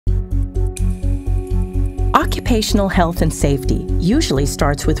Occupational health and safety usually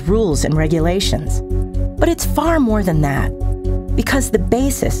starts with rules and regulations. But it's far more than that, because the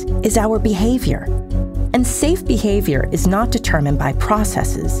basis is our behavior. And safe behavior is not determined by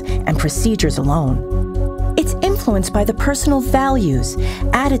processes and procedures alone. It's influenced by the personal values,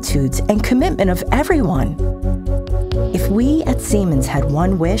 attitudes, and commitment of everyone. If we at Siemens had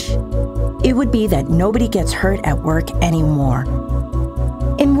one wish, it would be that nobody gets hurt at work anymore.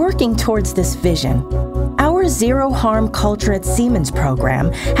 In working towards this vision, our Zero Harm Culture at Siemens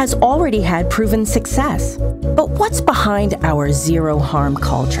program has already had proven success. But what's behind our Zero Harm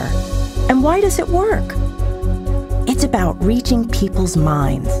culture? And why does it work? It's about reaching people's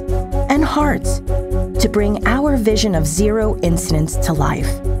minds and hearts to bring our vision of zero incidents to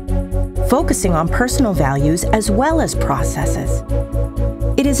life, focusing on personal values as well as processes.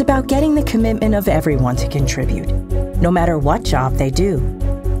 It is about getting the commitment of everyone to contribute, no matter what job they do.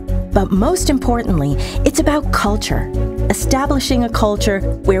 But most importantly, it's about culture, establishing a culture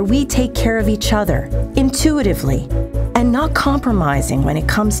where we take care of each other intuitively and not compromising when it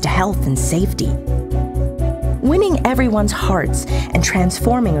comes to health and safety. Winning everyone's hearts and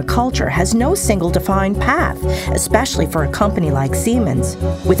transforming a culture has no single defined path, especially for a company like Siemens,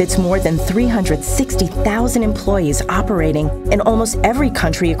 with its more than 360,000 employees operating in almost every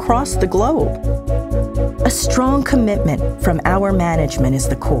country across the globe. A strong commitment from our management is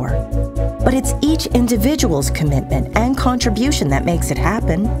the core, but it's each individual's commitment and contribution that makes it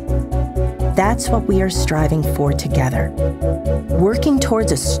happen. That's what we are striving for together, working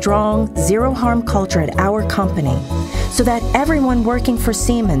towards a strong zero harm culture at our company so that everyone working for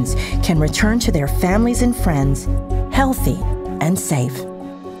Siemens can return to their families and friends healthy and safe.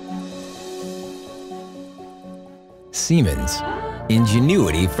 Siemens,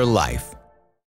 ingenuity for life.